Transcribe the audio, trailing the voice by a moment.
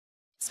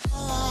Hey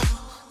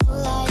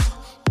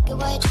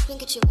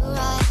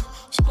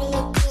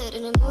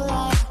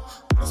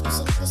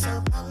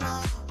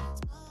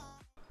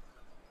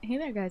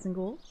there guys and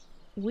ghouls,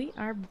 we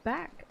are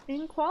back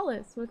in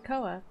Qualis with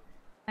Koa,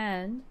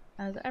 and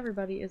as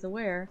everybody is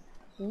aware,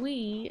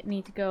 we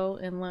need to go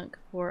and look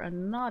for a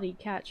naughty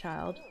cat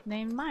child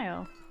named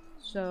Mayo.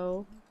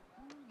 So,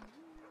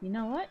 you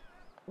know what?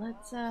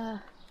 Let's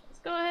go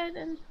ahead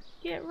and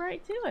get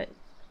right to it.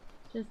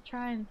 Just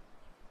try and...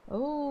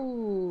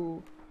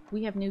 Oh,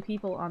 we have new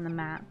people on the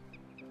map,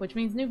 which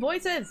means new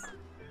voices!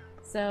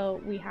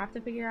 So we have to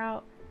figure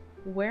out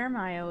where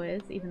Mayo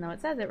is, even though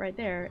it says it right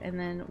there, and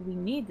then we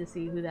need to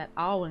see who that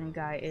Alwyn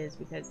guy is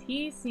because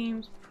he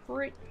seems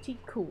pretty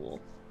cool.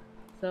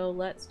 So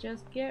let's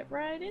just get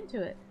right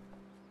into it.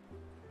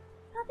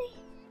 Puppy!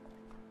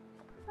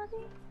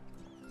 Puppy!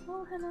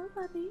 Oh, hello,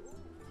 puppies.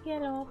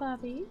 Hello,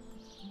 puppies.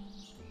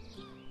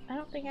 I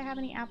don't think I have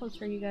any apples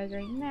for you guys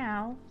right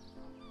now.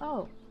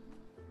 Oh.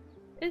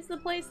 It's the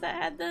place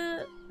that had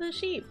the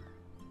sheep.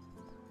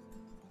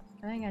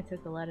 I think I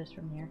took the lettuce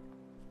from here.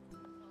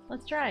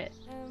 Let's try it.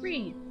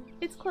 Read.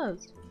 It's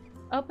closed.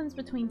 Opens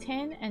between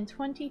 10 and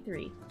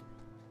 23.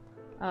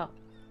 Oh.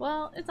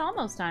 Well, it's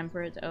almost time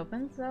for it to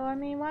open, so I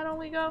mean, why don't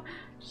we go...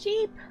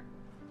 Sheep!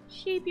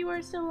 Sheep, you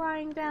are still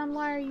lying down.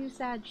 Why are you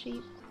sad,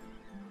 sheep?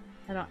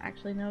 I don't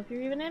actually know if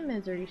you're even in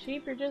misery,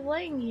 sheep. You're just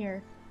laying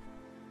here.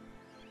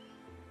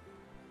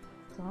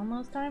 It's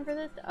almost time for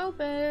this to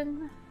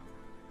open.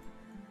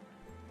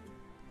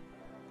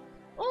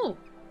 Oh!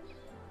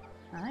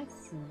 I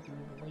see you,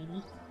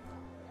 lady.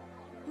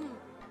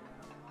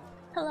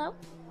 Hello?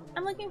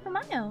 I'm looking for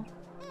Mayo.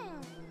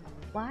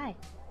 Why?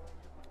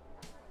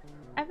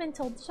 I've been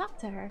told to talk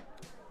to her.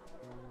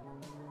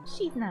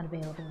 She's not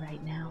available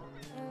right now.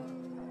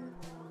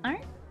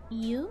 Aren't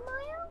you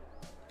Mayo?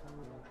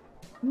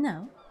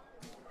 No.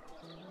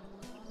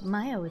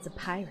 Mayo is a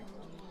pirate.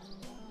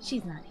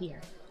 She's not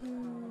here.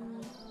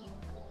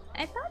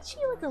 I thought she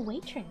was a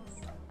waitress.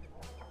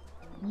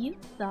 You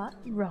thought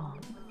wrong.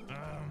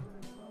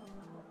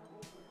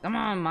 Come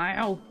on,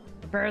 Mayo.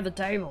 Prepare the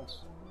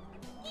tables.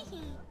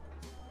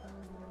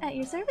 At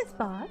your service,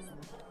 boss.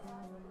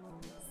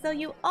 So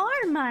you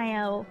are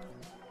Mayo.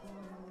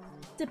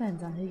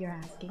 Depends on who you're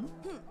asking.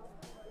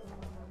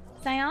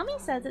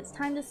 Sayami says it's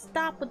time to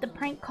stop with the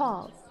prank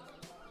calls.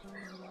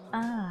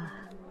 Ah,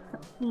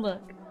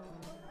 look.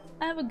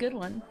 I have a good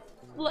one.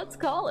 Let's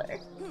call her.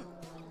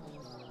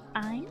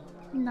 I'm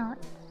not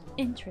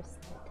interested.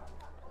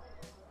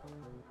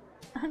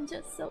 I'm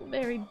just so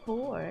very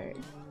bored.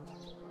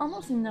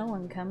 Almost no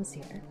one comes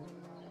here.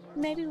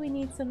 Maybe we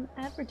need some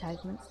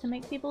advertisements to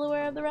make people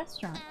aware of the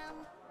restaurant.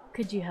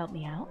 Could you help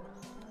me out?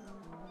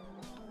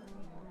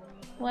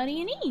 What do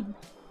you need?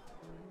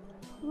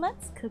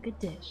 Let's cook a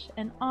dish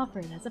and offer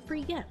it as a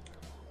free gift.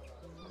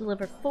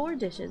 Deliver 4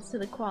 dishes to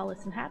the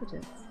Qualis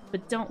inhabitants,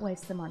 but don't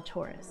waste them on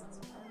tourists.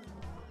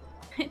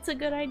 It's a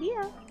good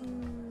idea.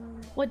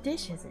 What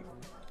dish is it?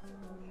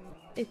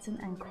 It's an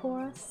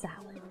Ancora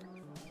salad.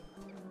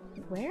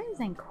 Where is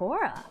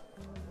Ancora?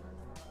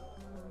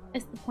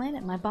 It's the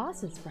planet my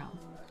boss is from.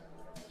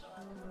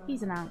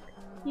 He's an Ankh,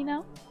 you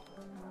know?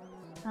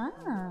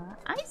 Ah,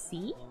 I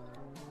see.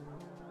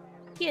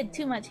 He had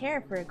too much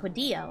hair for a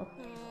Quadillo.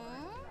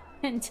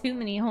 And too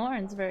many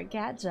horns for a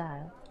cat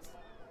child.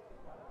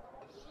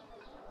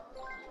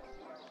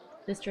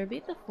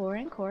 Distribute the 4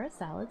 Ancora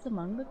salads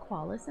among the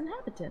Qualis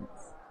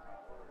inhabitants.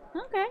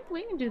 Okay,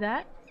 we can do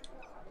that.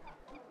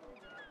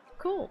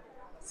 Cool.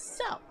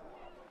 So,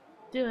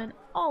 doing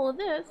all of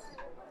this,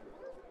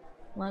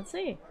 let's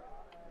see.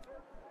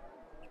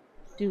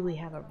 Do we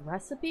have a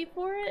recipe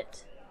for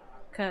it?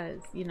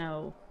 Cause, you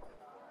know,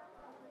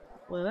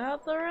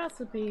 without the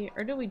recipe,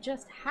 or do we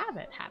just have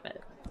it?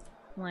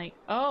 Like,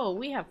 oh,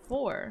 we have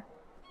 4.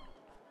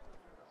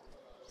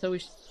 So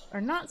we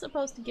are not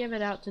supposed to give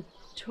it out to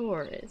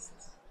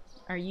tourists.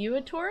 Are you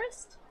a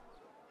tourist?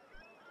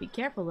 Be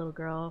careful, little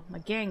girl. My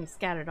gang is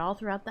scattered all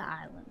throughout the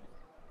island.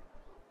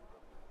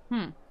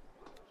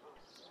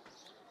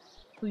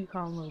 Who you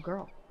calling little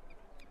girl?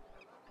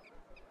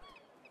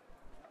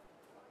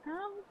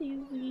 How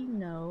do we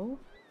know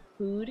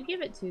who to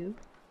give it to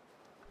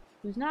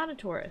who's not a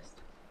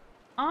tourist?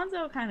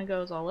 Anzo kind of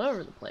goes all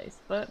over the place,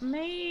 but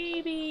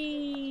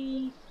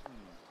maybe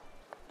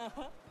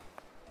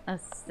a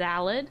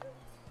salad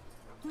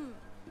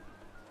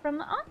from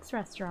the Ox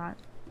restaurant.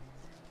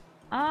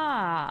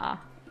 Ah,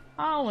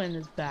 Alwyn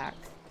is back.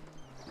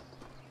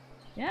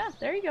 Yeah,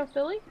 there you go,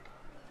 Philly.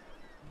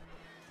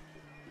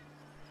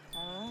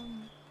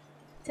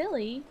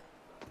 Tilly?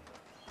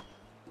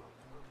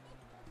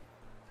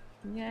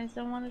 You guys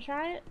don't want to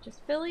try it?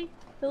 Just Philly?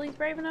 Philly's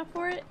brave enough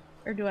for it?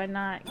 Or do I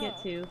not get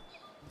to?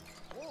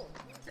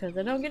 Because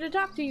I don't get to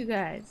talk to you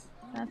guys.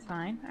 That's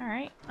fine.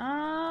 Alright.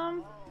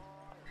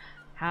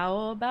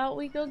 How about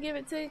we go give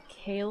it to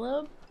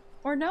Caleb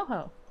or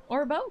Noho?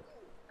 Or both?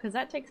 Because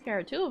that takes care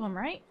of 2 of them,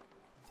 right?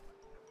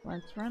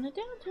 Let's run it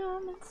down to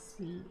him and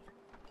see.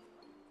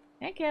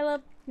 Hey,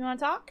 Caleb. You want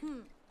to talk?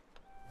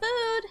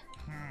 Food!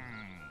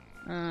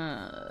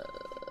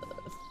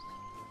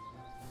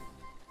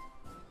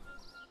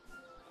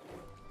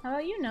 How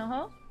about you,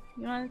 NoHo?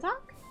 You want to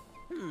talk?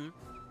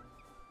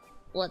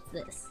 What's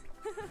this?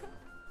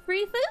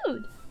 Free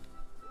food!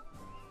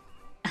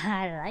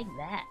 I like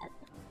that.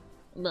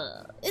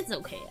 But it's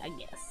okay, I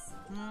guess.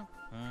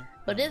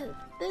 But if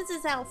this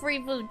is how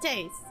free food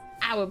tastes,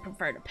 I would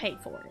prefer to pay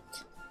for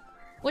it.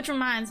 Which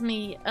reminds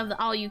me of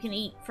the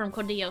all-you-can-eat from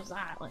Cordillo's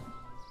Island.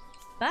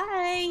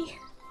 Bye!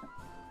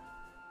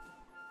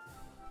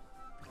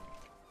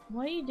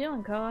 What are you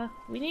doing, Koa?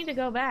 We need to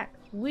go back.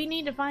 We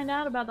need to find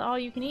out about the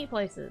all-you-can-eat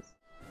places.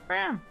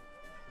 Bram,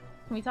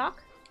 can we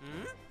talk?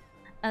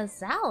 A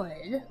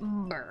salad?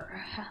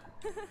 Brr.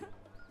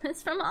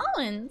 It's from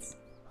Owens.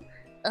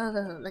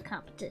 Oh, the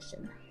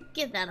competition.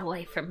 Get that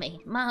away from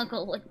me. My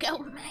uncle would go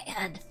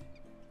mad.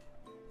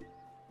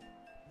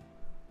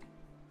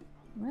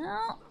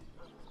 Well,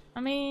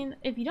 I mean,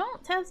 if you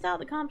don't test out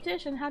the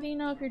competition, how do you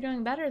know if you're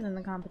doing better than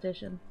the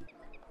competition?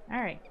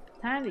 Alright,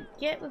 time to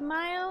get with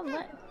Mayo.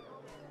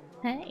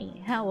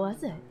 Hey, how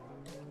was it?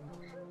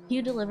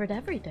 You delivered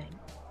everything.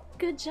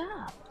 Good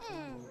job.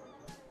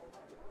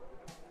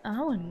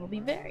 Owen will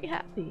be very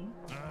happy.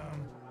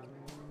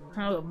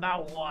 How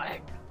about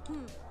what?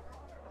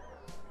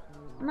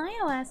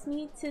 Mayo asked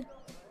me to...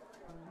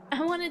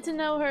 I wanted to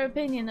know her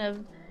opinion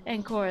of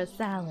Ancora's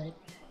salad.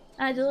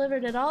 I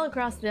delivered it all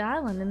across the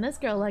island and this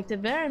girl liked it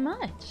very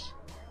much.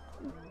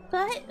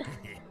 But...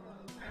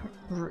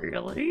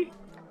 Really?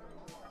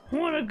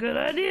 What a good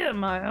idea,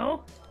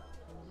 Mayo.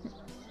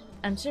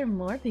 I'm sure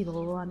more people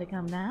will want to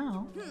come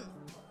now.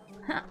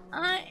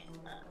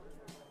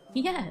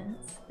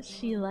 Yes,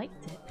 she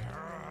liked it.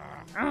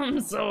 I'm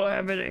so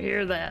happy to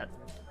hear that.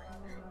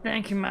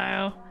 Thank you,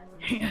 Mayo.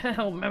 You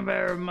helped me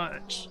very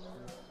much.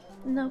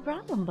 No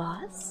problem,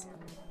 boss.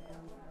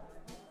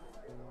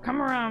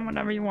 Come around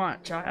whenever you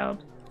want,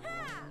 child.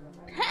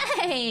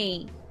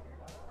 Hey!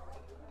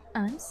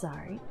 I'm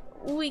sorry.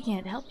 We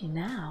can't help you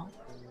now.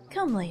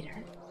 Come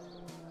later.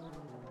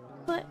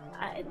 But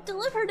I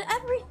delivered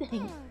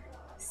everything.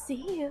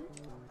 See you.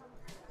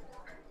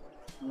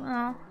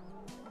 Well,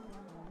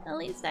 at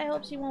least I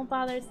hope she won't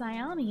bother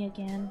Sayani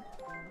again.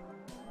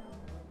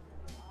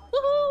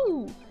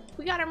 Woohoo!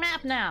 We got our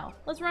map now.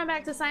 Let's run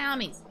back to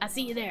Sayami's. I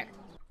see you there.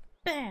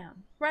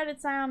 Bam! Right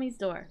at Sayami's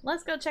door.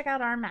 Let's go check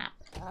out our map.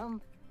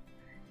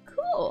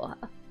 Cool.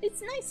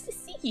 It's nice to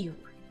see you.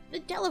 The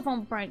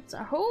telephone pranks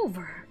are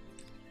over.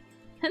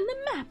 And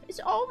the map is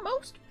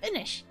almost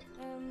finished.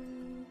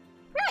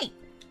 Right.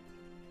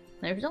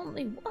 There's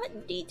only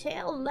one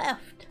detail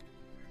left.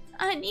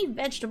 I need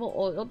vegetable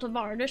oil to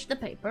varnish the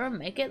paper and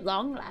make it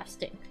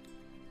long-lasting.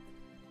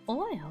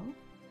 Oil?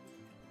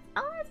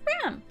 I'll ask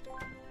Bram.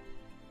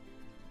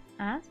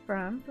 Ask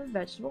Bram for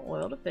vegetable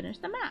oil to finish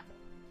the map.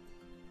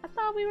 I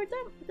thought we were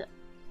done with it.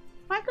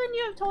 Why couldn't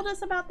you have told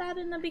us about that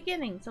in the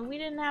beginning so we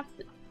didn't have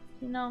to,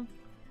 you know...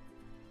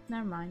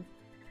 Never mind.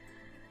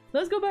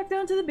 Let's go back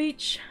down to the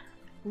beach.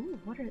 Ooh,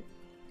 what are...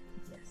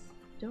 Yes,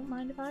 don't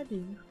mind if I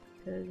do.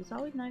 Because it's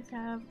always nice to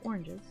have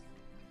oranges.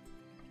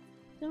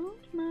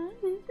 Don't mind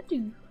if I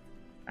do.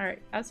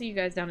 Alright, I'll see you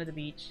guys down at the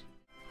beach.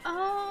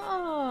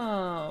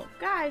 Oh,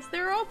 guys,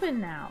 they're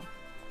open now.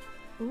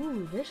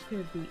 Ooh, this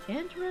could be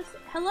interesting.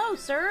 Hello,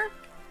 sir.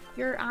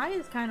 Your eye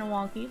is kind of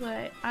wonky,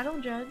 but I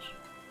don't judge.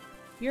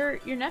 Your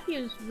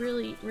nephew's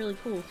really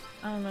cool.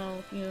 I don't know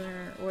if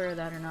you're aware of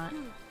that or not.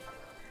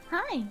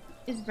 Hi,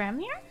 is Bram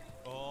here?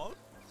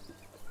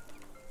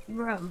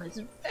 Bram is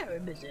very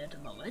busy at the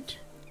moment.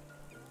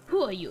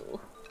 Who are you?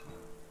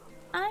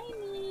 I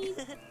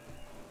need...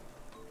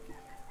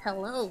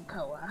 Hello,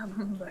 Koa.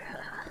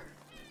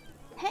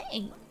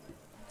 Hey,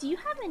 do you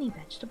have any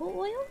vegetable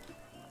oil?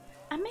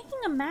 I'm making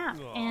a map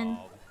and...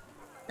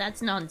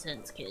 That's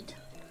nonsense, kid.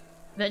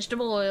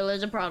 Vegetable oil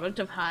is a product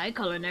of high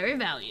culinary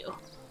value.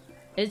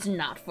 It's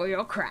not for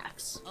your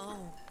crafts.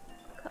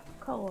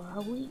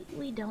 Koa,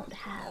 we don't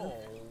have...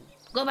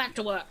 Go back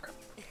to work.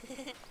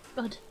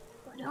 But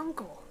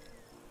uncle...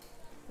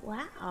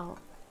 Wow.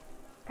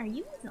 Are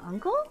you his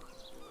uncle?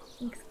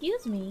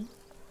 Excuse me.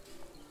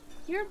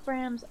 You're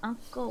Bram's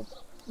Uncle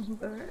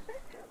Bird?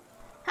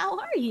 How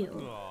are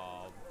you?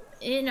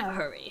 In a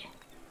hurry.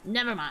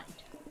 Never mind.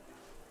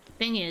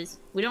 Thing is,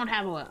 we don't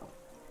have oil.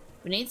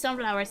 We need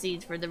sunflower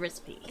seeds for the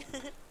recipe.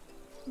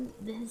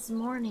 This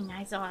morning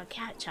I saw a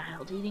cat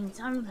child eating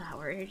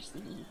sunflower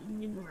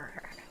seeds.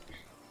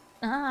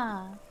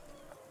 Ah.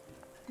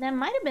 That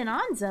might have been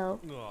Anzo.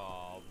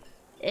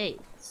 Hey,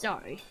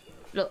 sorry.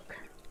 Look.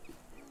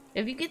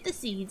 If you get the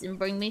seeds and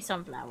bring me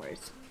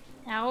sunflowers,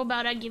 how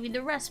about I give you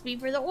the recipe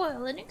for the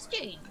oil in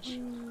exchange?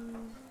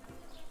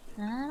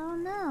 I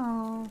don't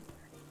know.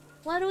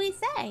 What do we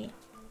say?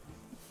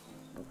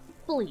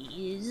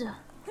 Please.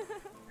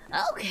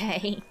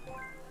 Okay.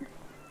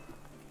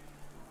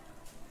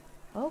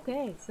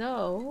 Okay,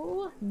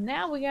 so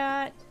now we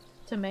got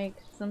to make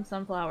some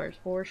sunflowers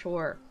for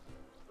sure.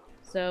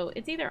 So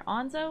it's either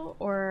Anzo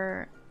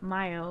or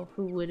Mayo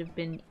who would have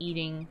been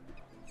eating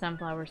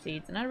sunflower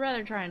seeds, and I'd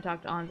rather try and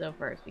talk to Anzo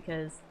first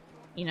because,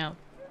 you know,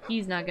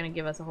 he's not gonna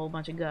give us a whole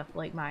bunch of guff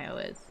like Mayo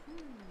is.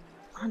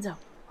 Anzo!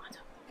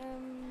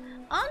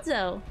 Anzo!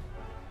 Anzo!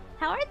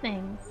 How are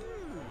things?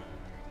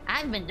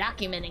 I've been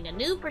documenting a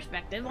new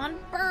perspective on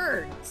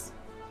birds.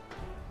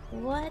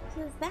 What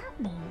does that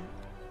mean?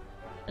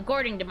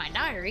 According to my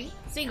diary,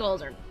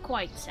 seagulls are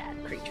quite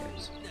sad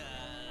creatures.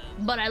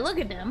 But I look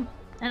at them,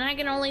 and I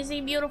can only see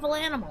beautiful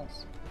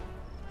animals.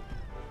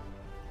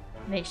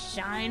 They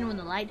shine when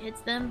the light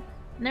hits them,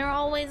 and they're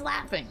always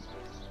laughing.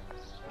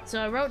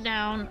 So I wrote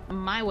down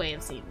my way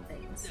of seeing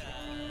things.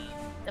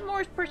 The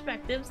more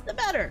perspectives, the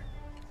better.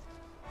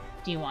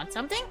 Do you want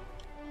something?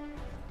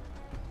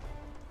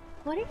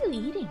 What are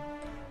you eating?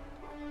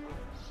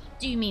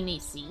 Do you mean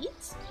these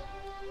seeds?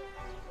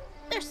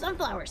 They're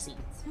sunflower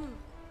seeds.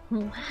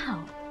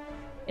 Wow.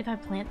 If I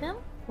plant them,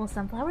 will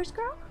sunflowers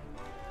grow?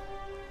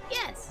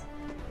 Yes,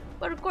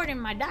 but according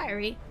to my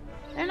diary,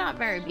 they're not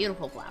very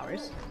beautiful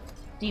flowers.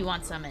 Do you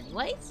want some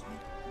anyways?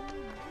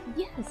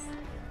 Yes.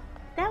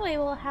 That way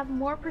we'll have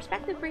more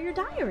perspective for your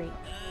diary.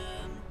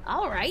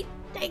 Alright,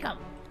 take them.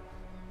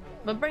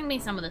 But bring me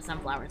some of the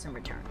sunflowers in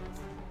return.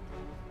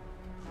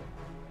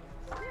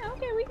 Yeah,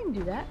 okay, we can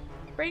do that.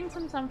 Bring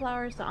some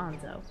sunflowers to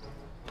Anzo.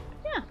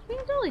 Yeah, we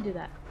can totally do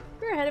that.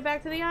 We're headed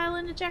back to the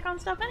island to check on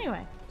stuff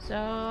anyway.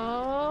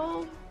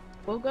 So,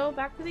 we'll go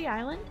back to the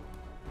island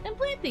and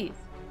plant these.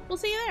 We'll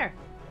see you there.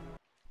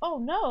 Oh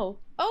no.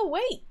 Oh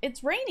wait,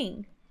 it's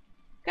raining.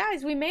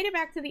 Guys, we made it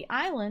back to the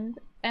island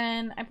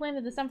and I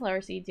planted the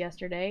sunflower seeds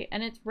yesterday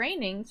and it's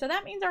raining, so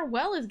that means our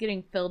well is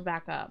getting filled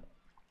back up.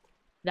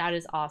 That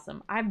is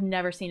awesome. I've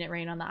never seen it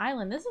rain on the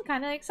island. This is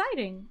kind of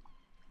exciting.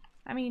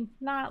 I mean,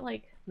 not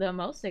like the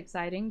most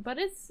exciting, but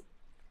it's...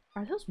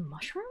 Are those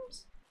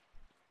mushrooms?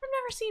 I've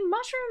never seen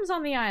mushrooms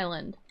on the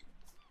island.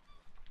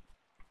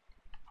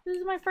 This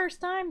is my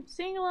first time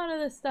seeing a lot of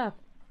this stuff.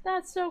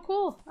 That's so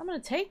cool. I'm gonna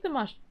take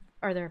the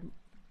Are there...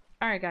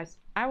 Alright guys,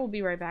 I will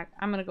be right back.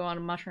 I'm gonna go on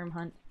a mushroom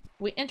hunt.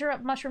 We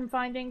interrupt mushroom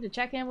finding to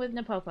check in with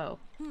Napopo.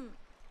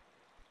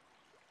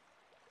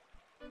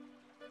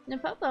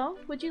 Napopo,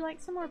 would you like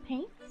some more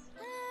paints?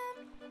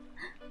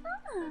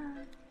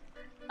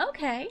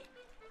 Okay.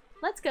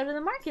 Let's go to the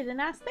market and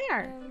ask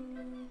there.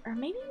 Or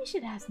maybe we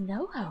should ask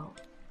Noho.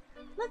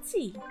 Let's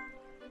see.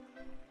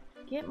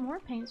 Get more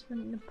paints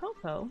from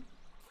Napopo.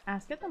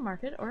 Ask at the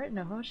market or at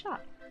Noho's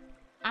shop.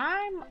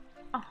 I'm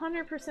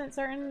 100%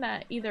 certain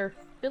that either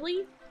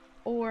Philly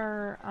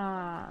or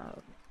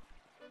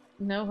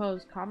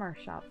Noho's commerce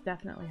shop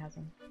definitely has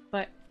them.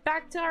 But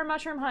back to our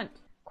mushroom hunt.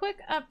 Quick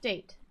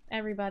update,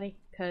 everybody,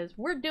 because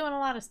we're doing a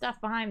lot of stuff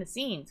behind the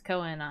scenes,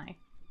 Koa and I.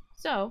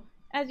 So,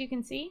 as you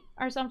can see,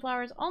 our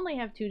sunflowers only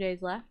have 2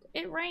 days left.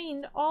 It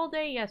rained all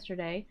day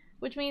yesterday,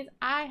 which means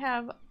I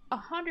have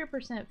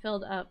 100%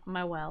 filled up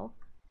my well.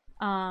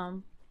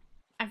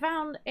 I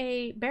found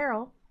a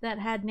barrel that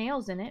had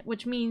nails in it,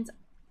 which means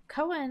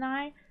Koa and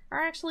I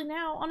are actually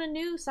now on a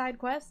new side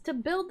quest to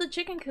build the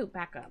chicken coop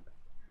back up.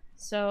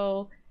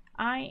 So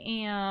I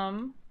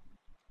am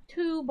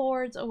 2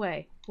 boards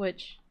away,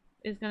 which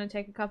is going to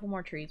take a couple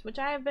more trees, which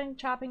I have been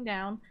chopping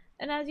down.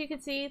 And as you can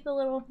see, the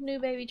little new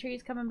baby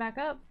trees coming back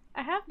up,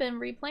 I have been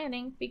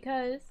replanting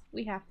because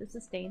we have to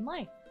sustain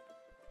life.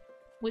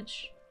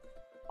 Which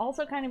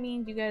also kind of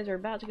means you guys are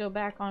about to go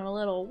back on a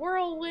little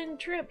whirlwind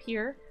trip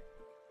here,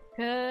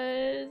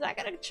 because I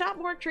gotta chop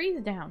more trees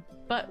down.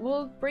 But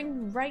we'll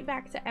bring right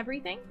back to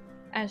everything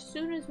as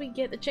soon as we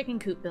get the chicken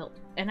coop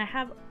built. And I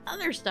have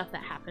other stuff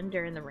that happened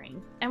during the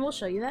rain, and we'll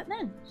show you that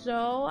then.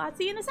 So I'll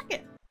see you in a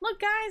second. Look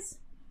guys,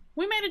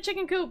 we made a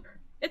chicken coop.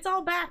 It's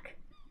all back.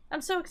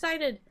 I'm so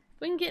excited.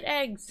 We can get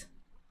eggs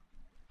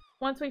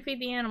once we feed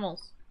the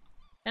animals.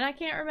 And I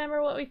can't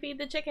remember what we feed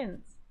the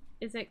chickens.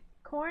 Is it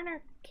corn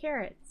or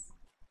carrots?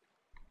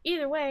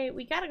 Either way,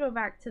 we gotta go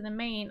back to the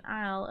main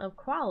aisle of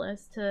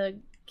Qualis to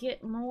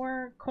get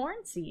more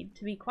corn seed,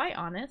 to be quite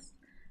honest.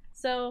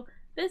 So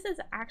this has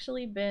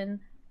actually been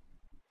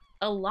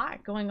a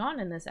lot going on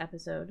in this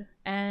episode,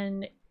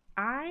 and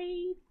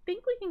I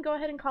think we can go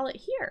ahead and call it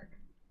here.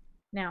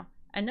 Now,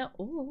 I know,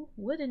 ooh,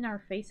 wood in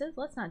our faces.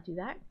 Let's not do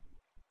that.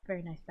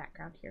 Very nice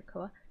background here,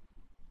 Koa.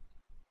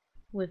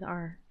 With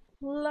our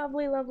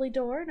lovely, lovely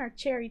door and our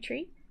cherry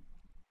tree.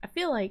 I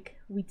feel like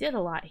we did a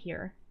lot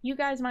here. You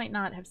guys might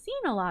not have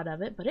seen a lot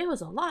of it, but it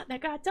was a lot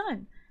that got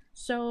done.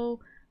 So,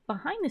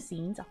 behind the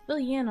scenes, I'll fill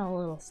you in on a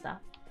little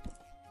stuff.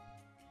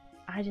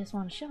 I just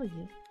want to show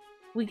you.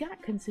 We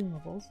got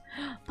consumables,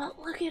 but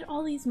look at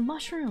all these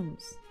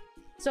mushrooms.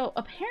 So,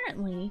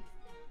 apparently,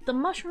 the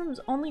mushrooms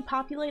only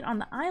populate on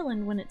the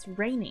island when it's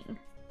raining.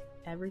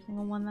 Every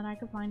single one that I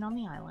could find on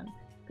the island.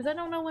 Because I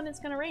don't know when it's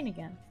going to rain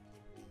again.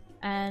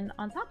 And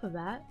on top of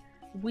that,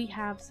 we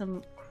have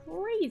some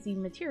crazy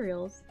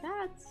materials.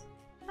 That's...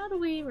 How do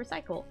we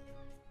recycle?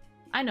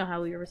 I know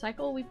how we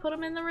recycle. We put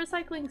them in the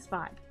recycling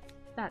spot.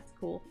 That's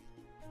cool.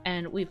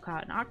 And we've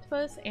caught an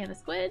octopus and a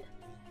squid.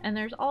 And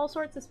there's all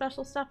sorts of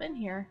special stuff in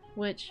here,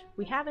 which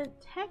we haven't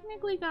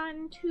technically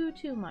gotten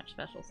too much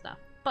special stuff.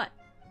 But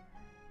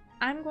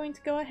I'm going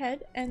to go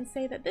ahead and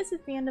say that this is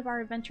the end of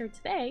our adventure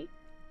today.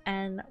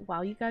 And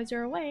while you guys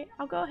are away,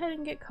 I'll go ahead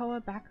and get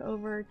Koa back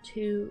over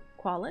to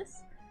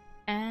Qualis.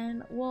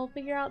 And we'll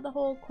figure out the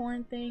whole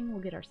corn thing.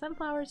 We'll get our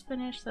sunflowers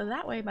finished, so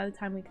that way by the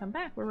time we come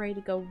back, we're ready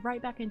to go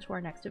right back into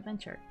our next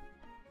adventure.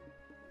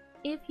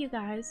 if you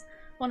guys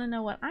want to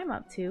know what I'm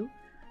up to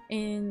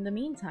in the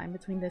meantime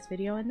between this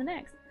video and the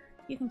next,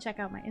 you can check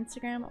out my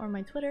Instagram or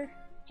my Twitter.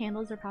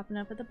 Handles are popping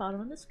up at the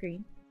bottom of the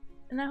screen.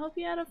 And I hope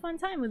you had a fun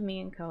time with me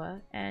and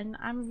Koa, and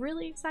I'm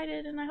really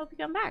excited and I hope you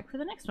come back for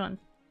the next one.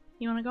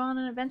 You want to go on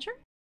an adventure?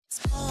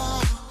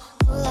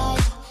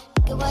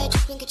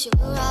 Get your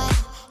moonlight.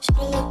 Should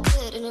look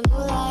good in the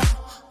moonlight.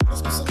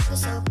 This music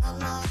is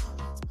so